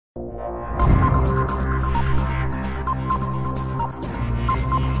What's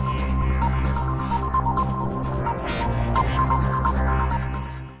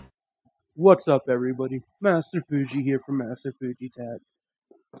up, everybody? MasterFuji here from MasterFujiTech.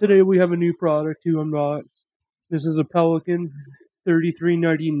 Today we have a new product to unbox. This is a Pelican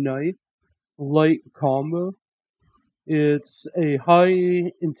 3390 knife LITE Combo. It's a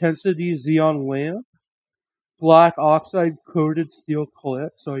high intensity xenon lamp, black oxide coated steel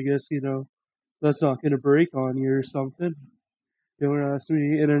clip, so I guess, that's not going to break on you or something. Don't ask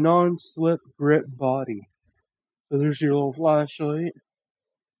me. In a non-slip grip body. So there's your little flashlight.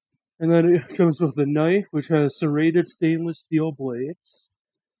 And then it comes with a knife, which has serrated stainless steel blades,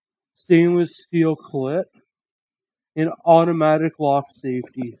 stainless steel clip, and automatic lock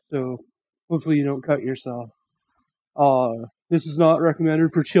safety. So hopefully you don't cut yourself. This is not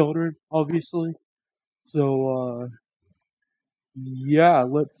recommended for children, obviously. So yeah,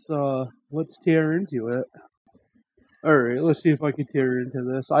 let's tear into it. All right, let's see if I can tear into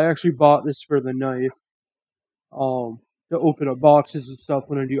this. I actually bought this for the knife. To open up boxes and stuff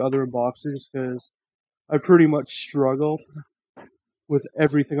when I do other unboxings, because I pretty much struggled with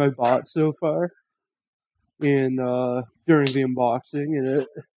everything I bought so far in during the unboxing, and it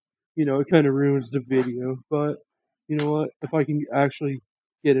kind of ruins the video. But you know what? If I can actually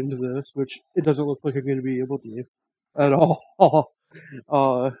get into this, which it doesn't look like I'm going to be able to at all,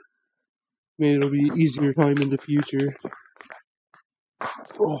 maybe it'll be easier time in the future.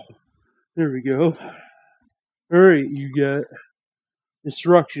 Oh, there we go. Alright, you get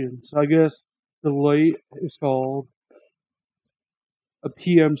instructions. I guess the light is called a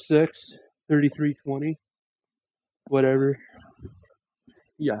PM6 3320. Whatever.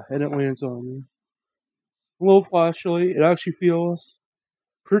 Yeah, and it lands on me. A little flashlight. It actually feels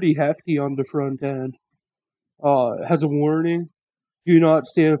pretty hefty on the front end. It has a warning. Do not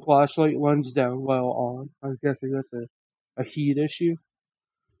stand flashlight lens down while on. I'm guessing that's a heat issue.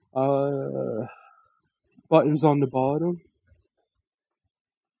 Buttons on the bottom.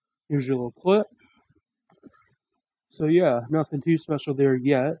 Here's your little clip. So yeah, nothing too special there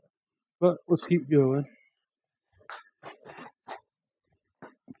yet, but let's keep going.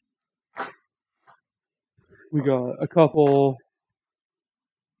 We got a couple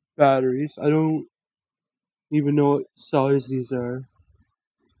batteries. I don't even know what size these are,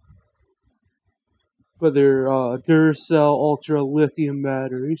 but they're Duracell Ultra lithium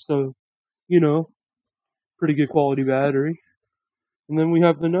batteries, so pretty good quality battery. And then we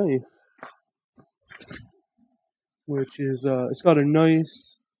have the knife, which is it's got a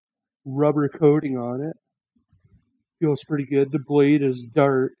nice rubber coating on it. Feels pretty good. The blade is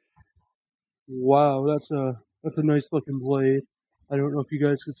dark. Wow, that's a nice looking blade. I don't know if you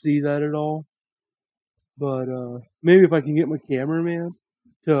guys can see that at all, but maybe if I can get my cameraman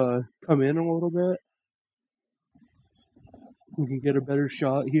to come in a little bit, we can get a better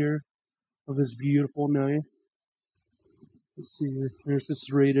shot here of this beautiful knife. Let's see, there's the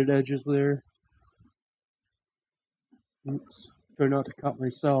serrated edges there. Oops, try not to cut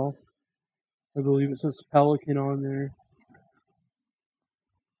myself. I believe it says Pelican on there.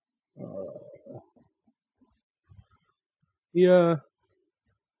 Yeah,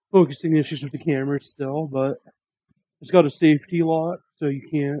 focusing issues with the camera still, but it's got a safety lock, so you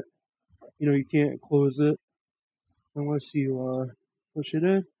can't close it unless you push it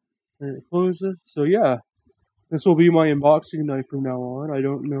in and it closes. So yeah, this will be my unboxing knife from now on. I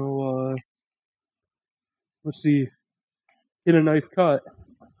don't know. Let's see. Get a knife cut.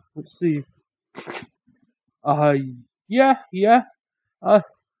 Let's see. Yeah.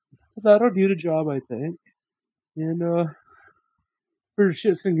 That'll do the job, I think. And for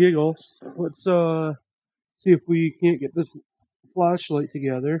shits and giggles, let's see if we can't get this flashlight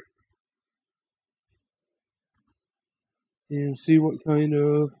together and see what kind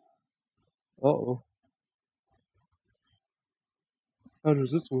of. Uh-oh. How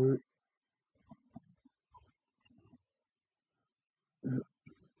does this work?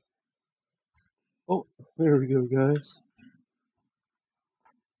 Oh, there we go, guys.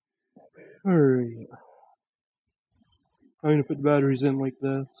 Alright. I'm gonna put the batteries in like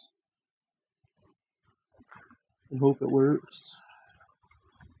this and hope it works.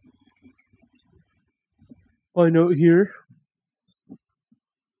 My note here.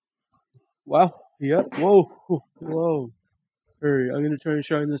 Wow. Yep. Whoa. Whoa. Alright, I'm gonna try and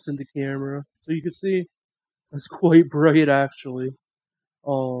shine this into camera so you can see. It's quite bright, actually.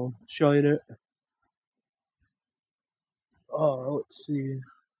 Shine it. Let's see.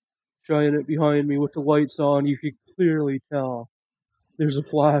 Shine it behind me with the lights on. You can clearly tell there's a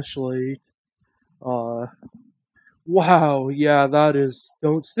flashlight. Wow, yeah, that is.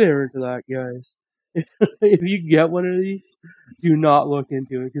 Don't stare into that, guys. If you get one of these, do not look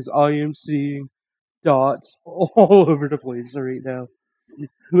into it because I am seeing dots all over the place right now.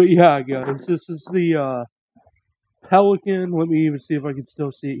 But yeah, guys, this is the Pelican. Let me even see if I can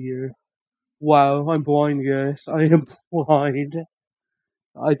still see it here. Wow, I'm blind, guys. I am blind.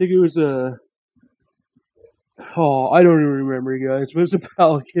 I think it was a. Oh, I don't even remember, guys. But it was a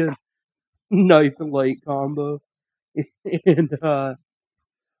Pelican knife and LITE combo. And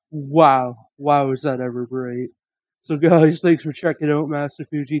wow, is that ever bright? So, guys, thanks for checking out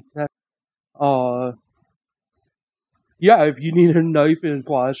MasterFujiTech. Uh, yeah, if you need a knife and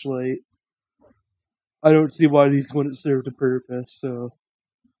flashlight, I don't see why these wouldn't serve the purpose. So,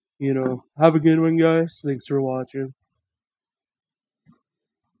 have a good one, guys. Thanks for watching.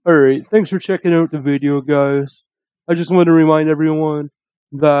 Alright, thanks for checking out the video, guys. I just want to remind everyone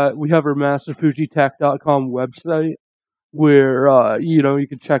that we have our MasterFujiTech.com website where, you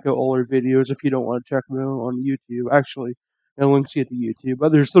can check out all our videos if you don't want to check them out on YouTube. Actually, it links you to YouTube.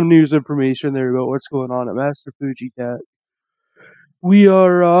 But there's some news information there about what's going on at MasterFujiTech.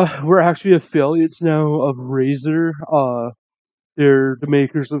 We're actually affiliates now of Razer. They're the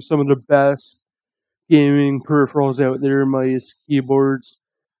makers of some of the best gaming peripherals out there: mice, keyboards,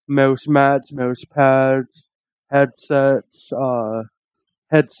 mouse mats, mouse pads, headsets,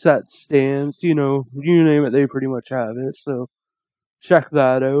 headset stands, you name it, they pretty much have it. So check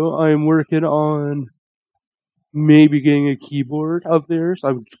that out. I'm working on maybe getting a keyboard of theirs.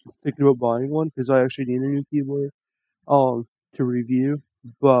 I'm thinking about buying one because I actually need a new keyboard to review.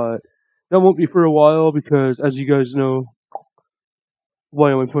 But that won't be for a while because, as you guys know,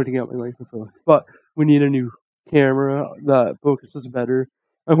 why am I pointing out my microphone? But we need a new camera that focuses better.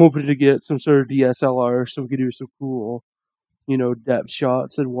 I'm hoping to get some sort of DSLR so we can do some cool, depth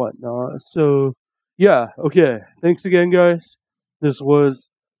shots and whatnot. So, yeah, okay. Thanks again, guys. This was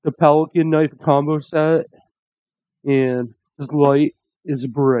the Pelican knife combo set, and this light is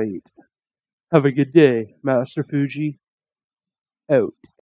bright. Have a good day, Master Fuji. Out.